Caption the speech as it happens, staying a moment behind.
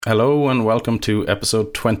Hello and welcome to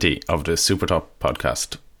episode 20 of the Supertop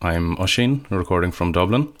podcast. I'm Oisin, recording from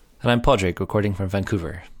Dublin. And I'm Padraig, recording from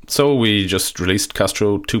Vancouver. So we just released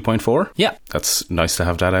Castro 2.4. Yeah. That's nice to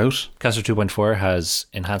have that out. Castro 2.4 has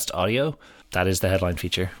enhanced audio. That is the headline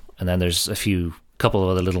feature. And then there's couple of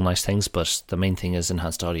other little nice things, but the main thing is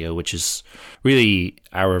enhanced audio, which is really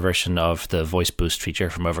our version of the voice boost feature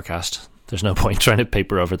from Overcast. There's no point trying to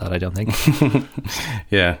paper over that, I don't think.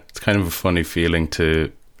 Yeah, it's kind of a funny feeling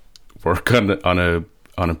to work on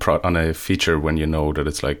a feature when you know that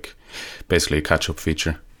it's like basically a catch-up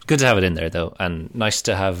feature. Good to have it in there though, and nice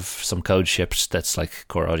to have some code shipped that's like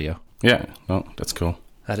core audio. Yeah, no, that's cool.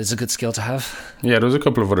 That is a good skill to have. Yeah, there was a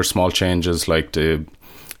couple of other small changes, like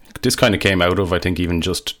this kind of came out of, I think, even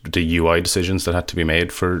just the UI decisions that had to be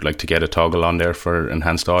made for like to get a toggle on there for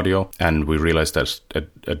enhanced audio. And we realized that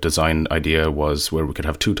a design idea was where we could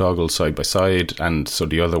have two toggles side by side. And so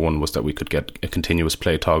the other one was that we could get a continuous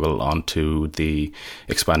play toggle onto the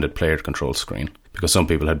expanded player control screen. Because some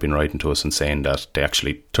people had been writing to us and saying that they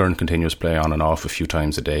actually turn continuous play on and off a few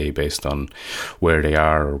times a day based on where they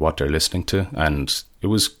are or what they're listening to. And it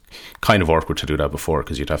was kind of awkward to do that before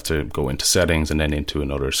because you'd have to go into settings and then into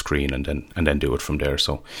another screen and then do it from there.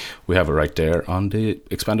 So we have it right there on the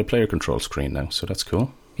expanded player control screen now. So that's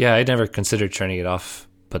cool. Yeah, I'd never considered turning it off,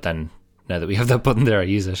 but then now that we have that button there, I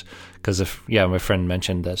use it. Because my friend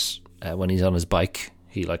mentioned that when he's on his bike,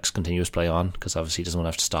 he likes continuous play on because obviously he doesn't want to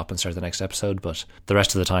have to stop and start the next episode. But the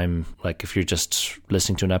rest of the time, like if you're just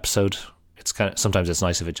listening to an episode, sometimes it's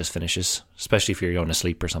nice if it just finishes, especially if you're going to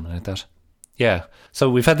sleep or something like that. Yeah. So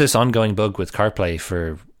we've had this ongoing bug with CarPlay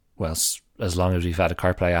for, well, as long as we've had a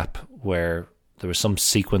CarPlay app, where there was some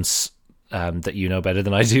sequence that you know better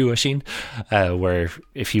than I do, Oisin, where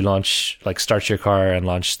if you start your car and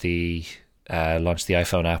launch the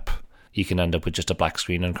iPhone app, you can end up with just a black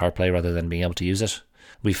screen on CarPlay rather than being able to use it.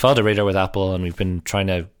 We filed a radar with Apple and we've been trying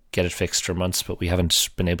to get it fixed for months, but we haven't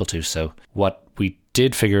been able to. So what we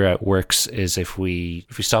did figure out works is if we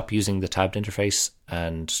stop using the tabbed interface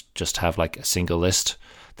and just have like a single list,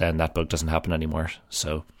 then that bug doesn't happen anymore.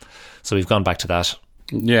 So we've gone back to that.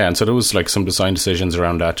 Yeah, and so there was like some design decisions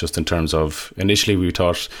around that, just in terms of initially we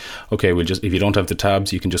thought, okay, if you don't have the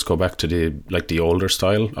tabs, you can just go back to the older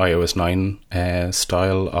style, iOS 9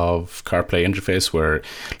 style of CarPlay interface, where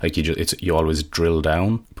like you always drill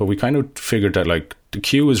down. But we kind of figured that like the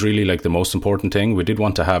queue is really like the most important thing. We did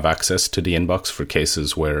want to have access to the inbox for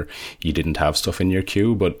cases where you didn't have stuff in your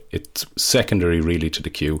queue, but it's secondary really to the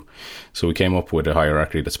queue. So we came up with a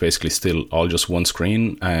hierarchy that's basically still all just one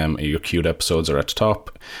screen. Your queued episodes are at the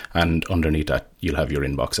top, and underneath that you'll have your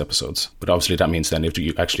inbox episodes. But obviously that means then if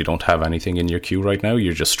you actually don't have anything in your queue right now,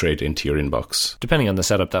 you're just straight into your inbox. Depending on the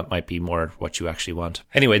setup, that might be more what you actually want.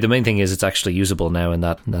 Anyway, the main thing is it's actually usable now in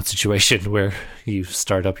that situation where you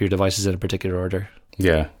start up your devices in a particular order.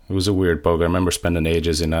 Yeah, it was a weird bug. I remember spending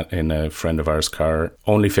ages in a friend of ours' car,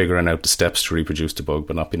 only figuring out the steps to reproduce the bug,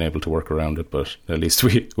 but not being able to work around it. But at least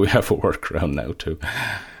we have a workaround now too.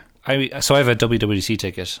 So I have a WWDC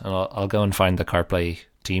ticket, and I'll go and find the CarPlay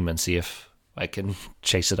team and see if I can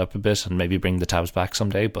chase it up a bit and maybe bring the tabs back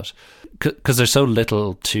someday. But because there's so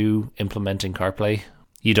little to implementing CarPlay,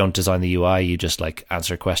 you don't design the UI, you just like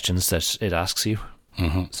answer questions that it asks you.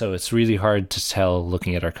 Mm-hmm. So it's really hard to tell,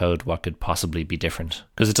 looking at our code, what could possibly be different,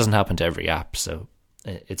 because it doesn't happen to every app. So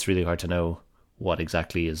it's really hard to know what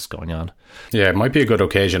exactly is going on. Yeah, it might be a good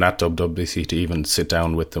occasion at WWDC to even sit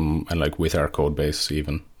down with them and like with our code base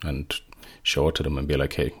even and show it to them and be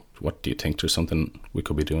like, hey, what do you think there's something we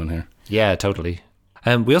could be doing here? Yeah, totally.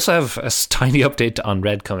 We also have a tiny update to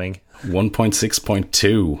Unread coming.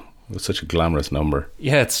 1.6.2. It's such a glamorous number.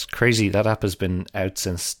 Yeah, it's crazy. That app has been out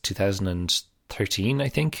since 2013, I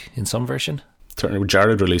think, in some version.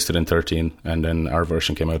 Jared released it in 13, and then our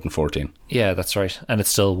version came out in 14. Yeah, that's right. And it's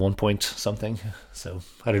still 1 point something. So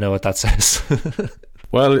I don't know what that says.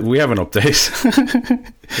 Well, we have an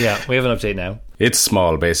update. Yeah, we have an update now. It's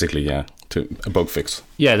small, basically, yeah, to a bug fix.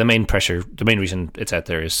 Yeah, the main reason it's out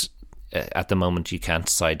there is at the moment you can't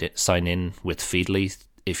sign in with Feedly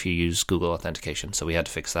if you use Google authentication. So we had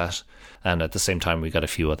to fix that. And at the same time, we got a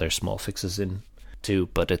few other small fixes in too,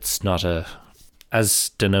 but it's not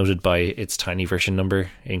as denoted by its tiny version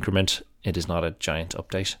number increment, it is not a giant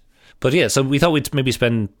update. But yeah, so we thought we'd maybe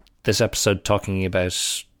spend this episode talking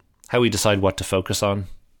about how we decide what to focus on,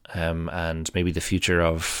 and maybe the future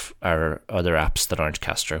of our other apps that aren't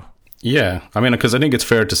Castro. Yeah, I mean, because I think it's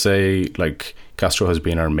fair to say, like, Castro has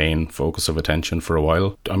been our main focus of attention for a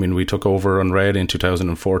while. I mean, we took over Unread in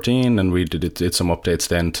 2014, and we did some updates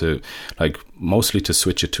then to, like, mostly to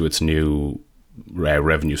switch it to its new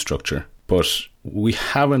revenue structure. But we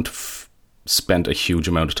haven't spent a huge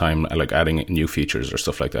amount of time like adding new features or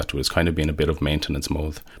stuff like that. It was kind of being a bit of maintenance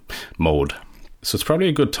mode. So it's probably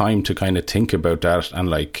a good time to kind of think about that. And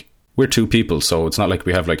like, we're two people, so it's not like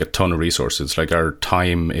we have like a ton of resources. Like, our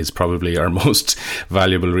time is probably our most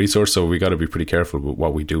valuable resource, so we got to be pretty careful with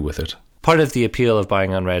what we do with it. Part of the appeal of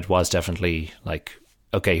buying Unread was definitely like,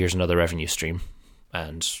 okay, here's another revenue stream,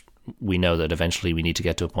 and we know that eventually we need to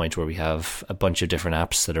get to a point where we have a bunch of different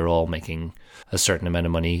apps that are all making a certain amount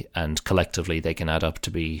of money, and collectively they can add up to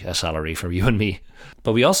be a salary for you and me.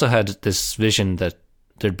 But we also had this vision that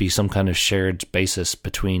there'd be some kind of shared basis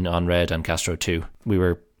between Unread and Castro 2. We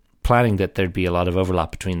were planning that there'd be a lot of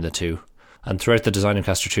overlap between the two, and throughout the design of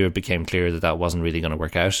Castro 2 it became clear that that wasn't really going to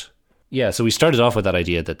work out. Yeah, so we started off with that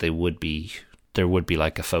idea that there would be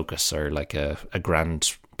like a focus or like a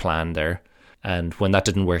grand plan there. And when that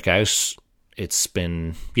didn't work out, we've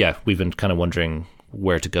been kind of wondering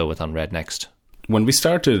where to go with Unread next. When we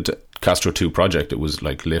started Castro 2 project, it was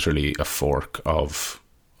like literally a fork of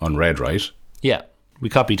Unread, right? Yeah, we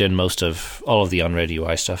copied in most of all of the Unread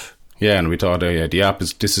UI stuff. Yeah, and we thought the app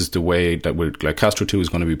this is the way that we're like, Castro 2 is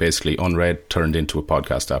going to be basically Unread turned into a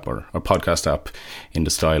podcast app, or a podcast app in the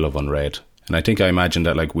style of Unread. And I imagined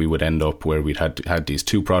that like we would end up where we'd had these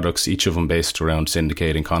two products, each of them based around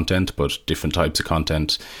syndicating content, but different types of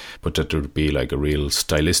content, but that there would be like a real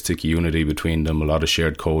stylistic unity between them, a lot of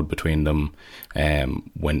shared code between them.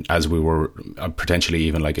 As we were potentially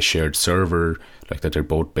even like a shared server, like that they're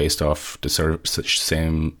both based off the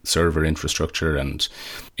same server infrastructure. And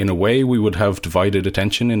in a way we would have divided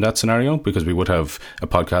attention in that scenario, because we would have a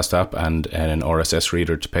podcast app and an RSS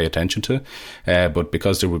reader to pay attention to. But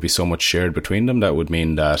because there would be so much shared between them, that would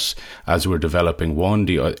mean that as we're developing one,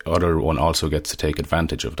 the other one also gets to take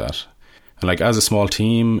advantage of that. And like, as a small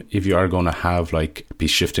team, if you are going to have like be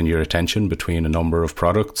shifting your attention between a number of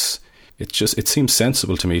products, it seems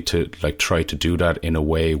sensible to me to like try to do that in a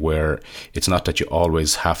way where it's not that you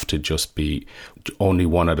always have to just be only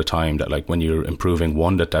one at a time, that like when you're improving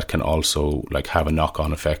one, that can also like have a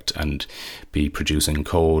knock-on effect and be producing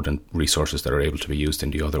code and resources that are able to be used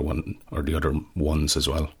in the other one or the other ones as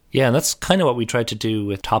well. Yeah, and that's kind of what we tried to do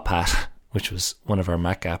with Top Hat, which was one of our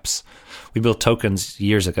Mac apps. We built tokens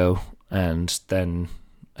years ago, and then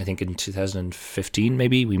I think in 2015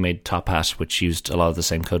 maybe we made Top Hat, which used a lot of the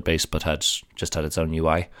same code base but had its own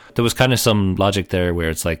UI. There was kind of some logic there where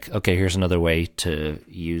it's like, okay, here's another way to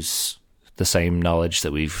use the same knowledge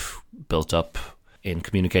that we've built up in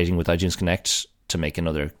communicating with iTunes Connect to make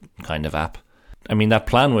another kind of app. I mean, that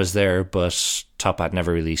plan was there, but Top Hat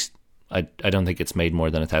never released. I don't think it's made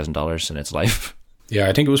more than $1,000 in its life. Yeah,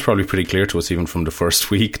 I think it was probably pretty clear to us even from the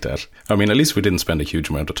first week that, I mean, at least we didn't spend a huge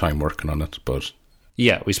amount of time working on it, but...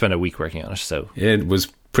 Yeah, we spent a week working on it, so... It was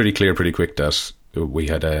pretty clear pretty quick that we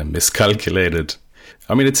had miscalculated.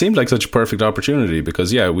 I mean, it seemed like such a perfect opportunity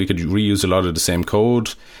because, yeah, we could reuse a lot of the same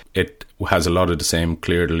code. It has a lot of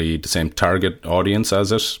clearly the same target audience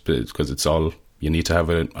as it, because it's all... You need to have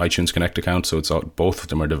an iTunes Connect account, so it's all, both of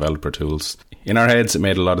them are developer tools. In our heads, it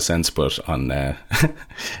made a lot of sense, but on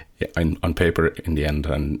paper, in the end,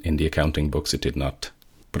 and in the accounting books, it did not.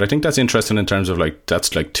 But I think that's interesting in terms of like,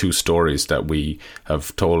 that's like two stories that we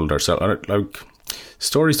have told ourselves, like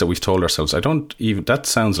stories that we've told ourselves. That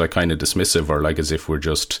sounds like kind of dismissive, or like as if we're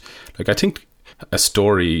just like, I think a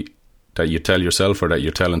story that you tell yourself or that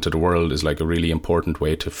you're telling to the world is like a really important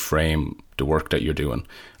way to frame the work that you're doing,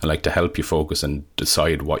 and like to help you focus and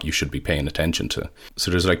decide what you should be paying attention to. So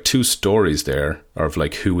there's like two stories there of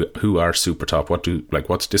like who are Supertop,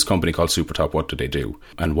 what's this company called Supertop, what do they do?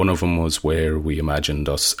 And one of them was where we imagined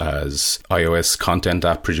us as iOS content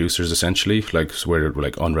app producers, essentially, like where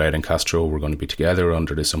like Unread and Castro were going to be together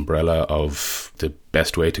under this umbrella of the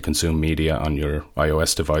best way to consume media on your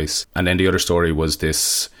iOS device. And then the other story was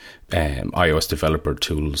this iOS developer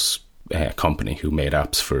tools company who made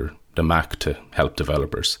apps for the Mac to help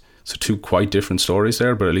developers. So two quite different stories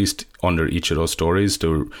there, but at least under each of those stories,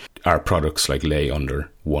 our products like lay under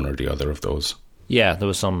one or the other of those. Yeah, there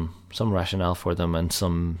was some rationale for them and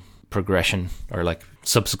some progression, or like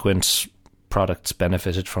subsequent products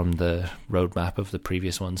benefited from the roadmap of the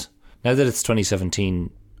previous ones. Now that it's 2017,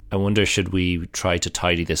 I wonder, should we try to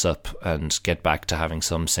tidy this up and get back to having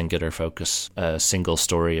some singular focus, a single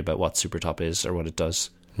story about what Supertop is or what it does?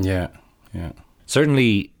 Yeah.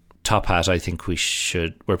 Certainly Top Hat, I think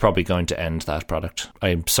we're probably going to end that product.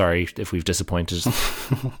 I'm sorry if we've disappointed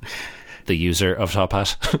the user of Top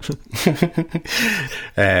Hat.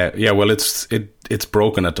 Well, it's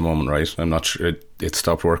broken at the moment, right? I'm not sure. It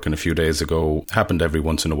stopped working a few days ago. Happened every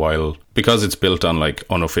once in a while because it's built on like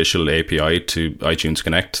unofficial API to iTunes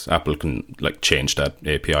Connect. Apple can like change that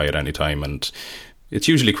API at any time, and it's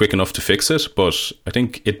usually quick enough to fix it, but I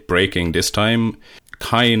think it breaking this time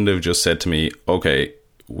kind of just said to me, okay,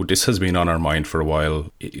 this has been on our mind for a while.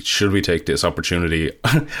 Should we take this opportunity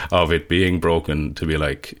of it being broken to be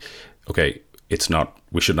like, okay,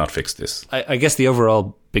 we should not fix this? I guess the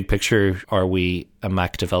overall big picture, are we a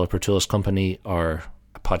Mac developer tools company or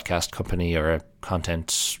a podcast company or a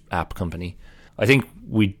content app company? I think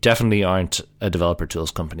we definitely aren't a developer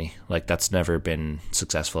tools company. Like, that's never been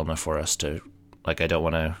successful enough for us to, like, I don't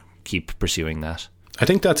want to keep pursuing that. I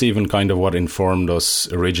think that's even kind of what informed us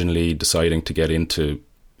originally deciding to get into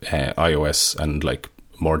iOS and like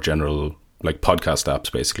more general like podcast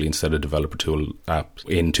apps basically instead of developer tool apps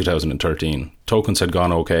in 2013. Tokens had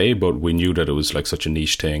gone okay, but we knew that it was like such a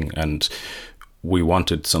niche thing, and we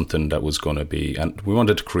wanted something that was going to be, and we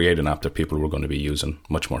wanted to create an app that people were going to be using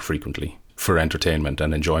much more frequently for entertainment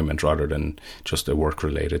and enjoyment rather than just a work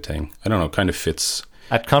related thing. I don't know, kind of fits.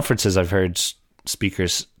 At conferences I've heard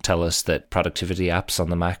speakers tell us that productivity apps on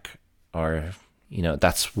the Mac are,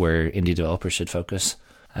 that's where indie developers should focus.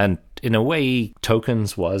 And in a way,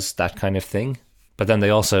 Tokens was that kind of thing. But then they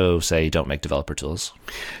also say, don't make developer tools.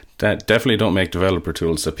 That definitely don't make developer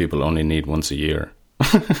tools that people only need once a year.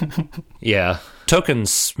 Yeah.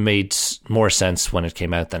 Tokens made more sense when it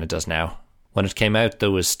came out than it does now. When it came out,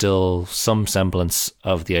 there was still some semblance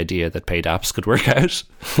of the idea that paid apps could work out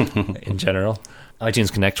in general.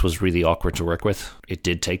 iTunes Connect was really awkward to work with. It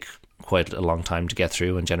did take quite a long time to get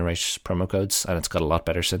through and generate promo codes, and it's got a lot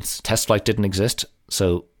better since. Test Flight didn't exist.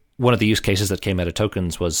 So one of the use cases that came out of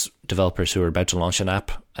Tokens was developers who were about to launch an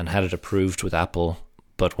app and had it approved with Apple,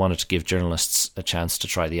 but wanted to give journalists a chance to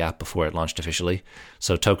try the app before it launched officially.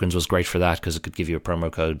 So Tokens was great for that because it could give you a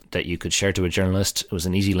promo code that you could share to a journalist. It was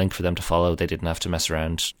an easy link for them to follow. They didn't have to mess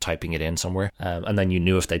around typing it in somewhere. And then you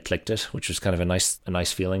knew if they'd clicked it, which was kind of a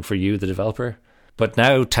nice feeling for you, the developer. But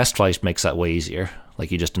now Test Flight makes that way easier. Like,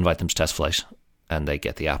 you just invite them to Test Flight and they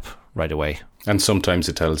get the app right away. And sometimes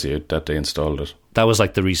it tells you that they installed it. That was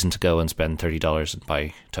like the reason to go and spend $30 and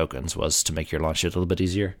buy Tokens, was to make your launch a little bit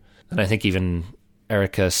easier. And I think even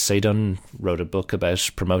Erica Seidun wrote a book about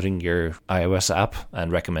promoting your iOS app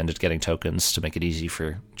and recommended getting Tokens to make it easy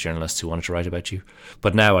for journalists who wanted to write about you.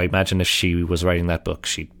 But now I imagine if she was writing that book,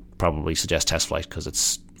 she'd probably suggest Test Flight because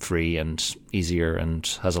it's free and easier and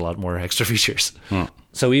has a lot more extra features.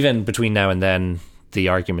 So even between now and then, the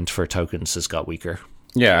argument for Tokens has got weaker.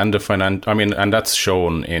 Yeah, and and that's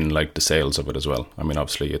shown in like the sales of it as well. I mean,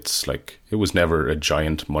 obviously it's like, it was never a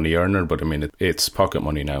giant money earner, but I mean, it's pocket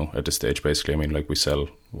money now at this stage, basically. I mean, like, we sell,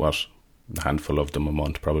 a handful of them a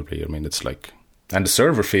month probably. I mean, it's like, and the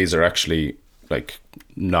server fees are actually like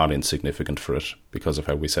not insignificant for it because of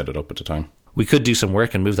how we set it up at the time. We could do some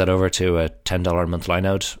work and move that over to a $10 a month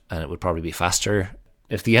Linode, and it would probably be faster.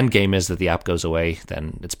 If the end game is that the app goes away,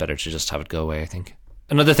 then it's better to just have it go away, I think.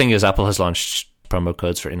 Another thing is Apple has launched promo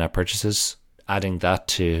codes for in-app purchases. Adding that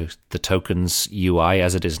to the Tokens UI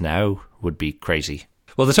as it is now would be crazy.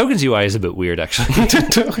 Well, the Tokens UI is a bit weird, actually,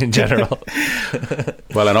 in general.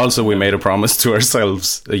 Well, and also we made a promise to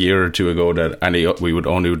ourselves a year or two ago that we would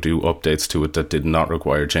only do updates to it that did not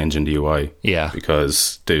require changing the UI. Yeah.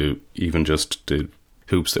 Because even just the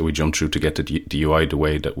hoops that we jumped through to get the UI the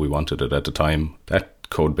way that we wanted it at the time, that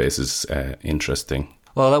code base is interesting.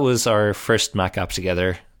 Well, that was our first Mac app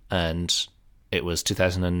together, and it was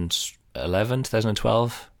 2011,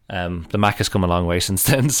 2012. The Mac has come a long way since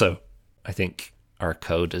then, so I think our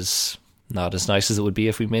code is not as nice as it would be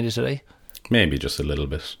if we made it today. Maybe just a little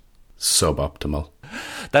bit suboptimal.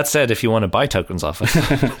 That said, if you want to buy Tokens off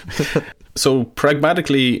it. So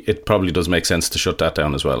pragmatically, it probably does make sense to shut that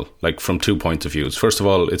down as well, like from 2 points of views. First of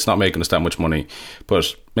all, it's not making us that much money,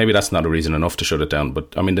 but maybe that's not a reason enough to shut it down.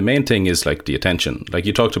 But I mean, the main thing is like the attention. Like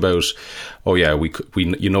you talked about,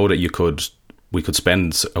 that we could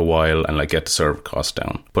spend a while and like get the server cost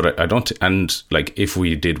down. But I don't, and like if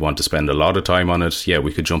we did want to spend a lot of time on it,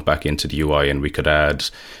 we could jump back into the UI and we could add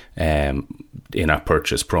in-app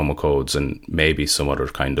purchase promo codes and maybe some other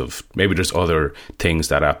maybe there's other things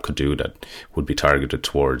that app could do that would be targeted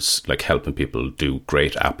towards like helping people do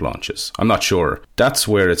great app launches. I'm not sure. That's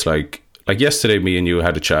where it's like yesterday me and you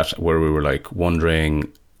had a chat where we were like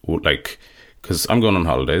wondering, like, because I'm going on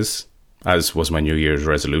holidays, as was my New Year's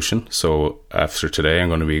resolution. So after today, I'm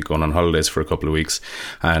going to be going on holidays for a couple of weeks,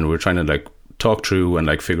 and we're trying to like talk through and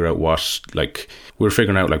like figure out what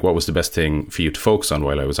was the best thing for you to focus on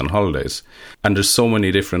while I was on holidays. And there's so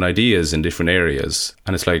many different ideas in different areas,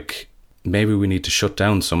 and it's like maybe we need to shut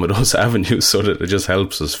down some of those avenues so that it just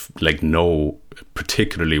helps us like know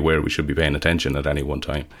particularly where we should be paying attention at any one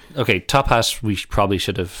time. Okay, Top Hat we probably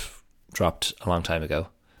should have dropped a long time ago.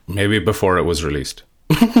 Maybe before it was released.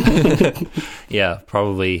 Yeah,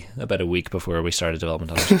 probably about a week before we started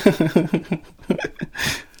development on it.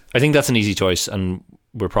 I think that's an easy choice, and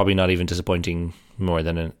we're probably not even disappointing more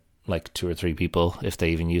than like 2 or 3 people if they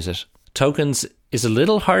even use it. Tokens is a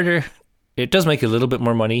little harder. It does make a little bit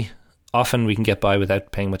more money. Often we can get by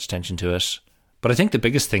without paying much attention to it. But I think the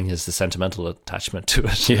biggest thing is the sentimental attachment to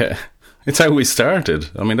it. Yeah. It's how we started.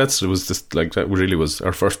 I mean, that really was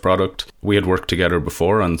our first product. We had worked together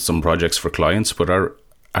before on some projects for clients,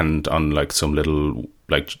 and on like some little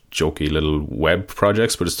like jokey little web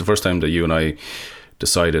projects. But it's the first time that you and I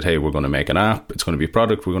decided, hey, we're going to make an app. It's going to be a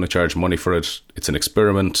product. We're going to charge money for it. It's an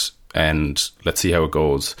experiment, and let's see how it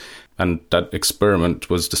goes. And that experiment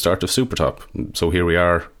was the start of Supertop. So here we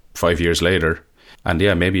are 5 years later. And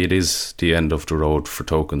yeah, maybe it is the end of the road for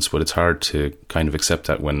tokens, but it's hard to kind of accept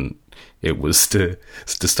that when it was the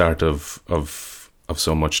start of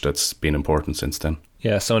so much that's been important since then.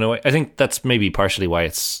 Yeah, so in a way, I think that's maybe partially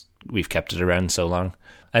why we've kept it around so long.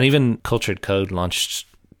 And even Cultured Code launched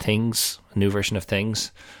Things, a new version of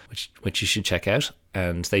Things, which you should check out.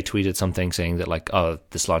 And they tweeted something saying that like, oh,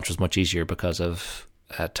 this launch was much easier because of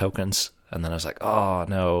tokens. And then I was like, oh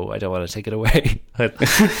no, I don't want to take it away. I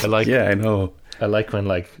like, yeah, I know. I like when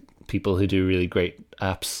like people who do really great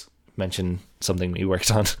apps mention something we worked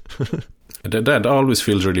on. That always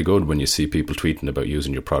feels really good when you see people tweeting about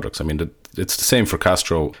using your products. I mean, it's the same for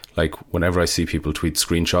Castro. Like whenever I see people tweet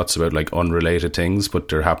screenshots about like unrelated things, but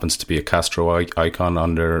there happens to be a Castro icon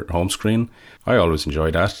on their home screen, I always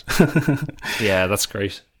enjoy that. Yeah, that's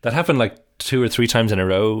great. That happened like 2 or 3 times in a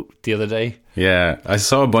row the other day. Yeah, I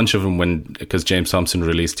saw a bunch of them because James Thompson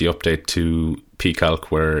released the update to pCalc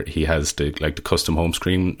where he has the custom home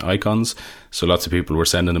screen icons. So lots of people were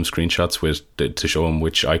sending him screenshots to show him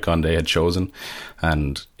which icon they had chosen.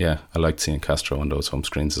 And yeah, I liked seeing Castro on those home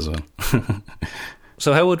screens as well.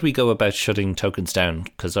 So how would we go about shutting tokens down?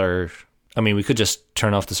 Because we could just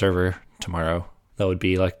turn off the server tomorrow. That would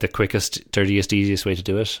be like the quickest, dirtiest, easiest way to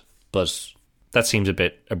do it. But that seems a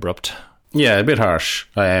bit abrupt. Yeah, a bit harsh.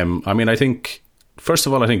 I think, first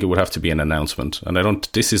of all, I think it would have to be an announcement. And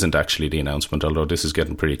this isn't actually the announcement, although this is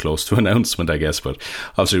getting pretty close to announcement, I guess. But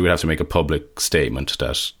obviously we'd have to make a public statement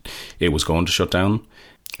that it was going to shut down.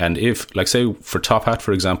 And if, like, say, for Top Hat,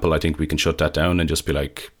 for example, I think we can shut that down and just be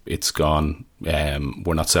like, it's gone.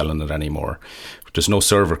 We're not selling it anymore. There's no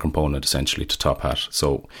server component, essentially, to Top Hat.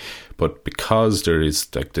 So, but because there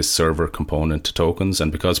is like this server component to tokens,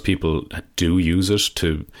 and because people do use it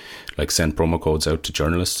to like send promo codes out to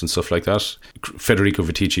journalists and stuff like that, Federico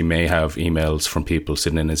Vitici may have emails from people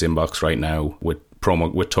sitting in his inbox right now with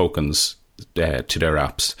tokens to their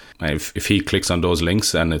apps. If he clicks on those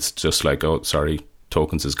links and it's just like, oh, sorry,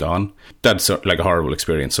 tokens is gone, that's like a horrible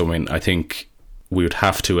experience. So I think we would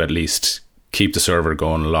have to at least keep the server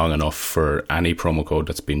going long enough for any promo code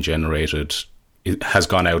that's been generated, it has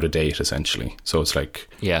gone out of date essentially. So it's like,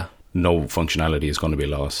 yeah, no functionality is going to be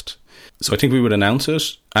lost. So I think we would announce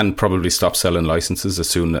it and probably stop selling licenses as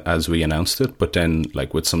soon as we announced it, but then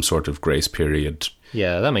like with some sort of grace period.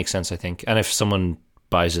 Yeah, that makes sense, I think. And if someone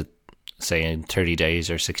buys it, say in 30 days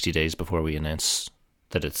or 60 days before we announce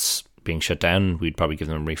that it's being shut down, we'd probably give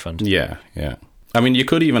them a refund. Yeah. I mean, you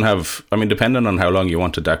could even have, depending on how long you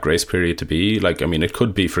wanted that grace period to be, it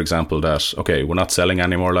could be, for example, that, okay, we're not selling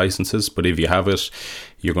any more licenses, but if you have it,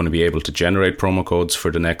 you're going to be able to generate promo codes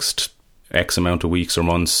for the next X amount of weeks or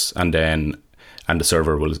months, and the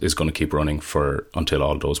server is going to keep running until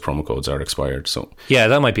all those promo codes are expired. So yeah,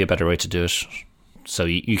 that might be a better way to do it. So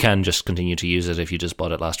you can just continue to use it if you just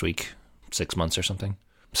bought it last week, 6 months or something.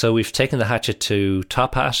 So we've taken the hatchet to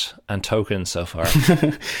Top Hat and tokens so far.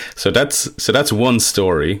 So that's one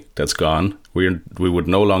story that's gone. We would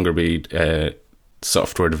no longer be a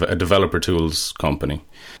developer tools company.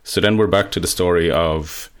 So then we're back to the story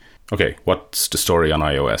of, okay, what's the story on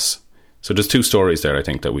iOS? So there's 2 stories there, I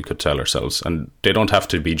think, that we could tell ourselves. And they don't have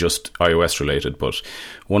to be just iOS related, but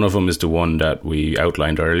one of them is the one that we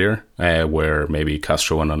outlined earlier, where maybe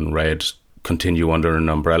Castro and Unread continue under an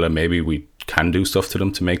umbrella. Maybe we can do stuff to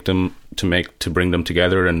them to bring them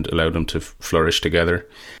together and allow them to flourish together.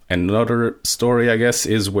 Another story, I guess,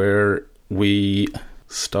 is where we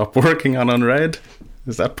stop working on Unread.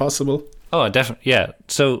 Is that possible? Oh, definitely. Yeah.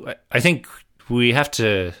 So I think we have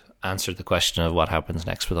to answer the question of what happens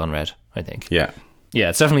next with Unread, I think. Yeah. Yeah,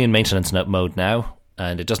 it's definitely in maintenance mode now,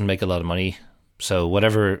 and it doesn't make a lot of money. So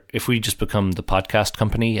if we just become the podcast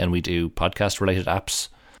company and we do podcast related apps,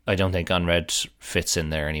 I don't think Unread fits in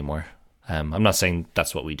there anymore. I'm not saying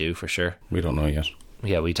that's what we do for sure. We don't know yet.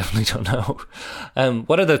 Yeah, we definitely don't know.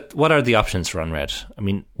 What are the options for Unread? I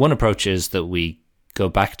mean, one approach is that we go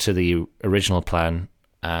back to the original plan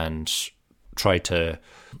and try to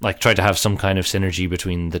have some kind of synergy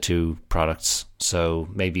between the two products. So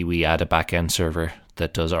maybe we add a back-end server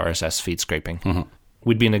that does RSS feed scraping. Mm-hmm.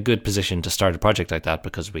 We'd be in a good position to start a project like that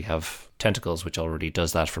because we have Tentacles, which already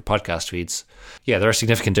does that for podcast feeds. Yeah, there are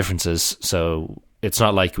significant differences. So it's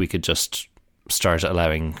not like we could just start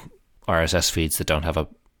allowing RSS feeds that don't have a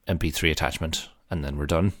MP3 attachment and then we're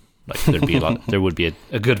done. Like there'd be there would be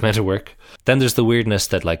a good amount of work. Then there's the weirdness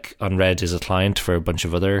that like Unread is a client for a bunch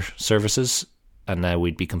of other services, and now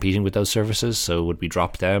we'd be competing with those services. So would we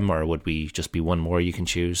drop them, or would we just be one more you can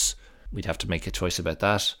choose? We'd have to make a choice about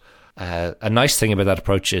that. A nice thing about that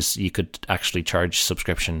approach is you could actually charge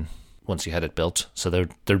subscription once you had it built. So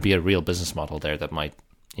there'd be a real business model there that might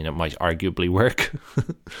arguably work.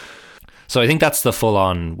 So I think that's the full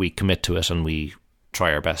on, we commit to it and we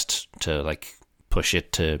try our best to like push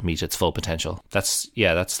it to meet its full potential. That's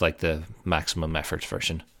like the maximum effort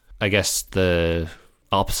version. I guess the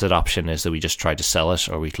opposite option is that we just try to sell it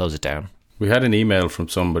or we close it down. We had an email from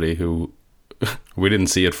somebody who, we didn't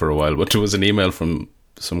see it for a while, but there was an email from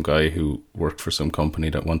some guy who worked for some company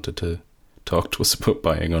that wanted to talk to us about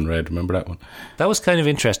buying Unread. Remember that one? That was kind of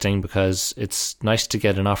interesting because it's nice to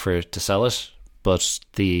get an offer to sell it, but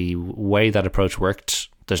the way that approach worked,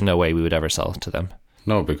 there's no way we would ever sell it to them.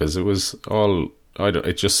 No, because it was all,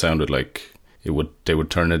 it just sounded like they would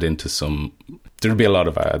turn it into some, there'd be a lot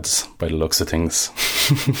of ads by the looks of things.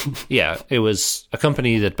 Yeah, it was a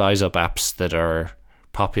company that buys up apps that are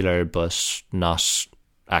popular but not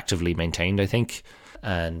actively maintained, I think,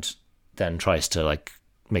 and then tries to like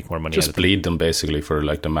make more money out of them. Just bleed them basically for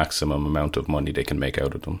like the maximum amount of money they can make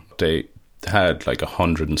out of them. They had like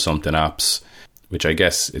 100 and something apps, which I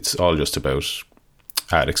guess it's all just about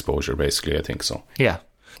ad exposure basically, I think so. Yeah.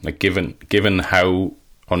 Like given how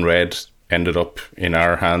Unread ended up in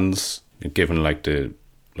our hands, given like the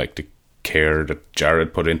care that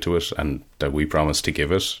Jared put into it and that we promised to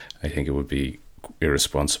give it, I think it would be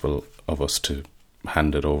irresponsible of us to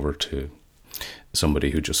hand it over to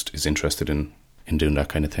somebody who just is interested in doing that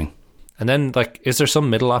kind of thing. And then like, is there some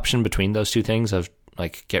middle option between those two things of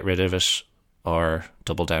like get rid of it or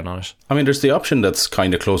double down on it? I mean, there's the option that's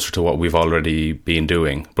kind of closer to what we've already been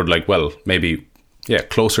doing, but like, well, maybe, yeah,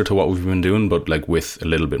 closer to what we've been doing, but like with a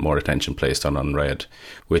little bit more attention placed on Unread,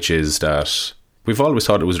 which is that we've always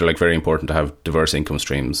thought it was like very important to have diverse income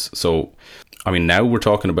streams. So, I mean, now we're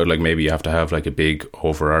talking about like maybe you have to have like a big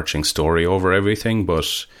overarching story over everything,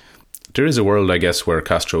 but there is a world, I guess, where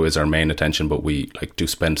Castro is our main attention, but we like do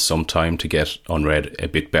spend some time to get Unread a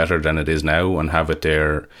bit better than it is now and have it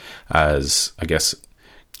there as, I guess,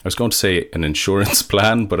 I was going to say an insurance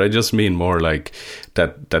plan, but I just mean more like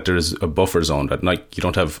that there's a buffer zone, that like you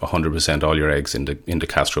don't have 100% all your eggs in the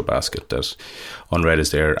Castro basket, that Unread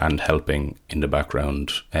is there and helping in the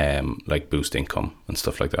background, like boost income and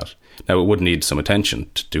stuff like that. Now it would need some attention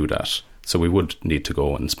to do that. So we would need to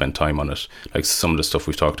go and spend time on it. Like some of the stuff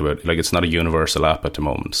we've talked about, like it's not a universal app at the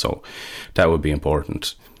moment. So that would be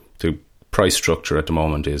important. The price structure at the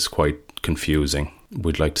moment is quite confusing.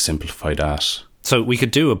 We'd like to simplify that. So we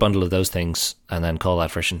could do a bundle of those things and then call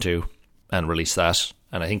that version 2 and release that.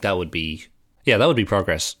 And I think that would be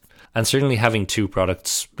progress. And certainly having 2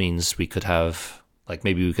 products means we could have, like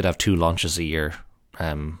maybe we could have 2 launches a year,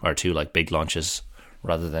 or 2 like big launches,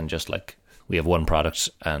 rather than just like we have 1 product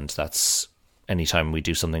and that's anytime we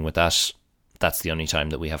do something with that, that's the only time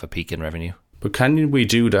that we have a peak in revenue. But can we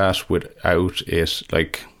do that without it?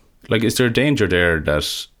 Like is there a danger there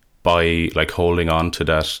that by like holding on to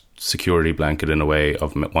that security blanket in a way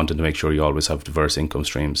of wanting to make sure you always have diverse income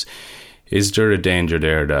streams, is there a danger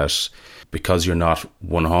there that because you're not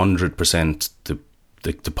 100%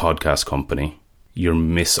 the podcast company, you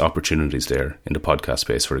miss opportunities there in the podcast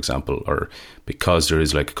space, for example, or because there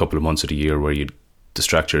is like a couple of months of the year where you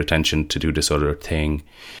distract your attention to do this other thing?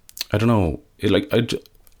 I don't know.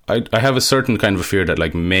 I have a certain kind of a fear that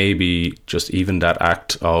like maybe just even that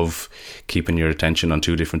act of keeping your attention on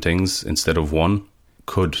 2 different things instead of 1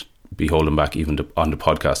 could be holding back even on the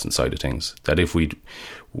podcasting side of things. That if we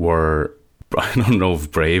were, I don't know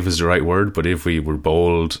if brave is the right word, but if we were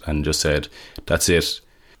bold and just said, that's it,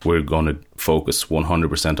 we're going to focus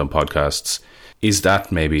 100% on podcasts, is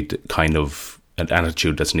that maybe the kind of an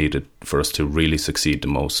attitude that's needed for us to really succeed the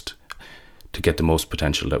most, to get the most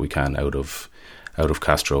potential that we can out of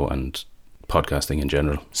Castro and podcasting in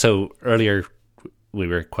general? So earlier we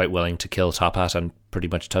were quite willing to kill Top Hat and pretty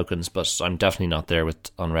much tokens, but I'm definitely not there with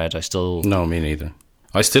Unread. No, me neither.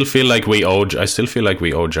 I still feel like we owe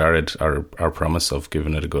Jared our promise of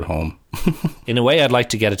giving it a good home. In a way, I'd like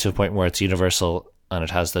to get it to a point where it's universal and it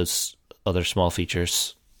has those other small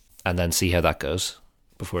features, and then see how that goes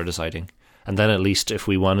before deciding. And then at least if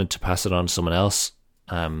we wanted to pass it on to someone else,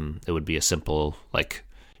 it would be a simple, like,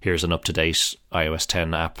 here's an up-to-date iOS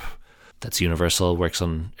 10 app that's universal, works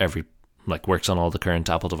on all the current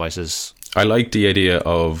Apple devices. I like the idea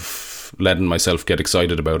of letting myself get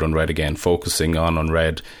excited about Unread again, focusing on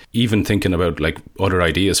Unread, even thinking about like other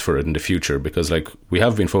ideas for it in the future, because like we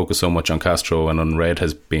have been focused so much on Castro, and Unread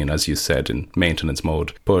has been, as you said, in maintenance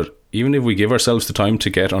mode. But even if we give ourselves the time to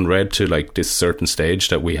get Unread to like this certain stage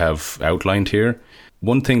that we have outlined here,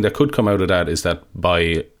 one thing that could come out of that is that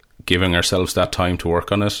by giving ourselves that time to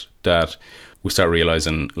work on it, that we start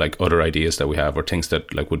realizing like other ideas that we have, or things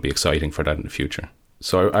that like would be exciting for that in the future.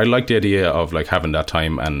 So I like the idea of like having that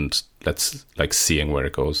time and let's like seeing where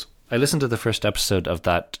it goes. I listened to the first episode of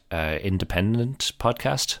that independent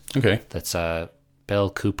podcast. Okay. That's Bell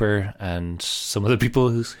Cooper and some other people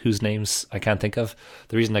whose names I can't think of.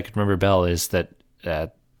 The reason I could remember Bell is that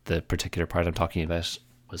the particular part I'm talking about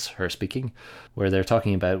was her speaking, where they're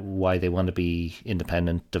talking about why they want to be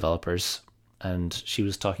independent developers. And she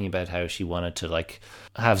was talking about how she wanted to like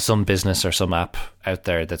have some business or some app out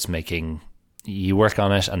there that's making you work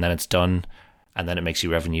on it and then it's done, and then it makes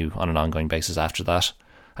you revenue on an ongoing basis after that,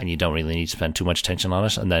 and you don't really need to spend too much attention on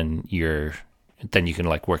it, and then you can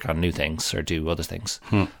like work on new things or do other things.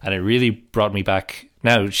 And it really brought me back.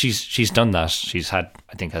 Now she's done that.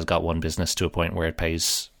 Has got one business to a point where it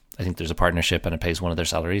pays, I think there's a partnership and it pays one of their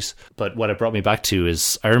salaries. But what it brought me back to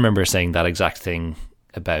is I remember saying that exact thing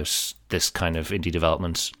about this kind of indie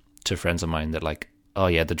development to friends of mine, that like, oh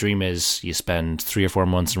yeah, the dream is you spend 3 or 4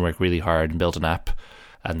 months and work really hard and build an app,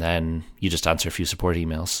 and then you just answer a few support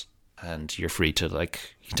emails and you're free to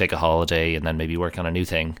like, you can take a holiday and then maybe work on a new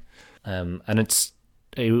thing. And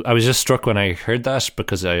I was just struck when I heard that,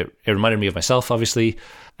 because it reminded me of myself, obviously,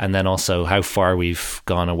 and then also how far we've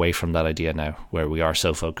gone away from that idea now, where we are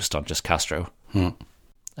so focused on just Castro,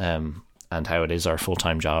 and how it is our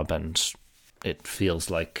full-time job, and it feels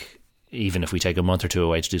like even if we take a month or two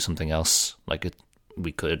away to do something else, like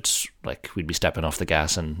we'd be stepping off the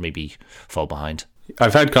gas and maybe fall behind.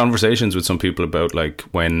 I've had conversations with some people about like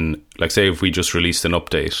when, like say if we just released an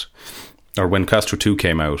update, or when Castro 2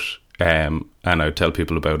 came out, and I would tell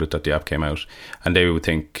people about it, that the app came out, and they would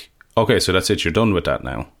think, okay, so that's it, you're done with that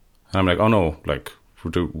now. And I'm like, oh no, like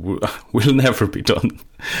we'll never be done.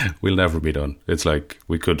 We'll never be done. It's like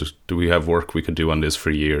we have work we could do on this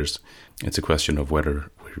for years. It's a question of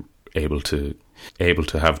whether we're able to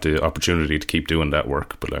have the opportunity to keep doing that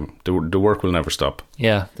work, but the work will never stop.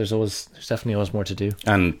 Yeah, there's definitely always more to do.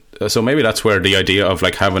 And so maybe that's where the idea of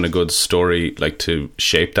like having a good story like to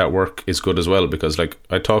shape that work is good as well, because like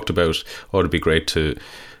I talked about, it'd be great to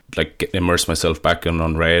like immerse myself back in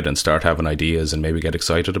Unread and start having ideas and maybe get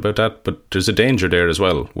excited about that. But there's a danger there as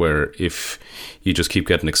well, where if you just keep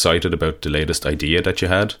getting excited about the latest idea that you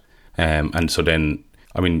had, and so then,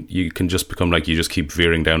 I mean, you can just become like, you just keep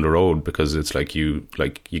veering down the road, because it's like you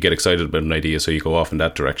get excited about an idea, so you go off in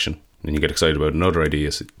that direction, and you get excited about another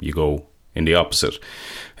idea, so you go in the opposite.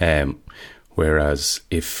 Whereas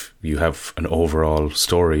if you have an overall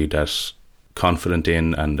story that's confident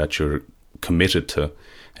in and that you're committed to,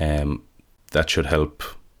 that should help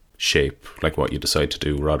shape like what you decide to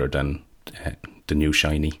do, rather than the new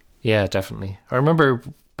shiny. Yeah, definitely. I remember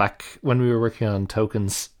back when we were working on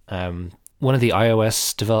tokens, one of the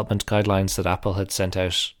iOS development guidelines that Apple had sent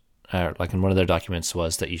out, like in one of their documents,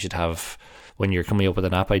 was that you should have, when you're coming up with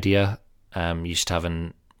an app idea, you should have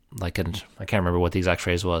I can't remember what the exact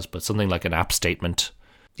phrase was, but something like an app statement.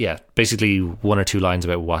 Yeah, basically 1 or 2 lines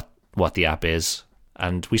about what the app is.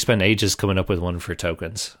 And we spent ages coming up with one for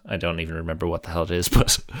tokens. I don't even remember what the hell it is,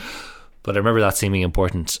 but I remember that seeming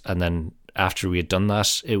important. And then after we had done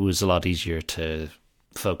that, it was a lot easier to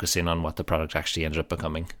focus in on what the product actually ended up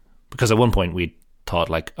becoming. Because at one point we thought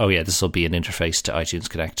like, oh yeah, this will be an interface to iTunes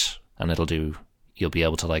Connect, and you'll be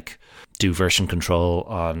able to like do version control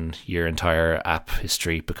on your entire app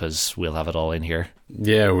history, because we'll have it all in here.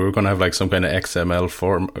 Yeah, we were going to have like some kind of XML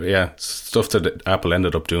form. Yeah, stuff that Apple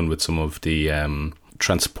ended up doing with some of the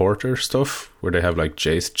transporter stuff, where they have like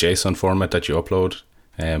JSON format that you upload.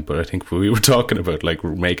 But I think we were talking about like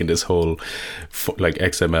making this whole like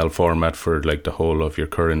XML format for like the whole of your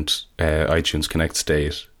current iTunes Connect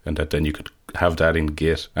state, and that then you could have that in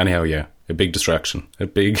Git. Anyhow, yeah, a big distraction,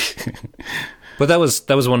 But that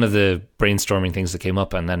was one of the brainstorming things that came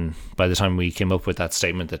up, and then by the time we came up with that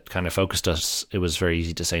statement that kind of focused us, it was very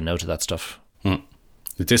easy to say no to that stuff.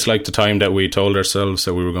 Is this like the time that we told ourselves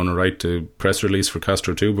that we were going to write the press release for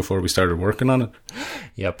Castro 2 before we started working on it?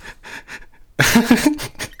 Yep.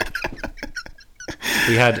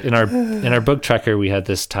 We had in our bug tracker, we had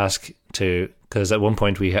this task to Because at one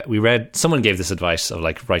point we read, someone gave this advice of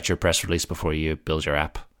like, write your press release before you build your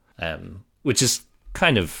app, which is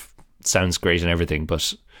kind of sounds great and everything,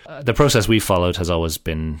 but the process we followed has always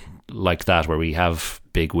been like that, where we have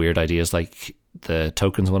big weird ideas like the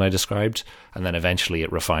tokens one I described, and then eventually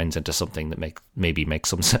it refines into something that maybe makes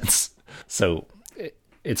some sense. So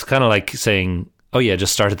it's kind of like saying, oh yeah,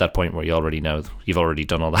 just start at that point where you already know you've already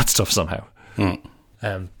done all that stuff somehow.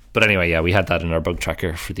 But anyway, yeah, we had that in our bug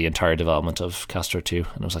tracker for the entire development of Castro 2,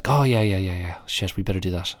 and I was like, oh yeah, shit, we better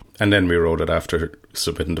do that. And then we wrote it after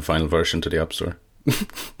submitting the final version to the App Store.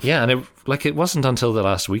 Yeah, and it wasn't until the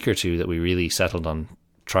last week or two that we really settled on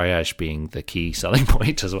triage being the key selling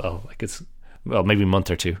point as well. Like maybe a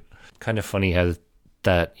month or two. Kind of funny how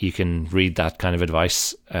that you can read that kind of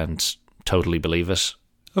advice and totally believe it.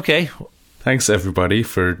 Okay. Thanks everybody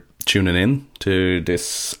for tuning in to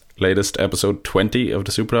this latest episode 20 of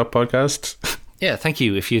the Supertop podcast. Yeah, thank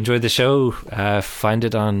you. If you enjoyed the show, find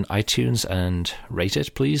it on iTunes and rate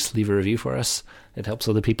it, please. Leave a review for us. It helps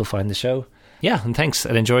other people find the show. Yeah, and thanks.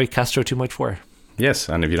 And enjoy Castro 2.4. Yes,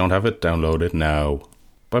 and if you don't have it, download it now.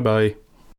 Bye-bye.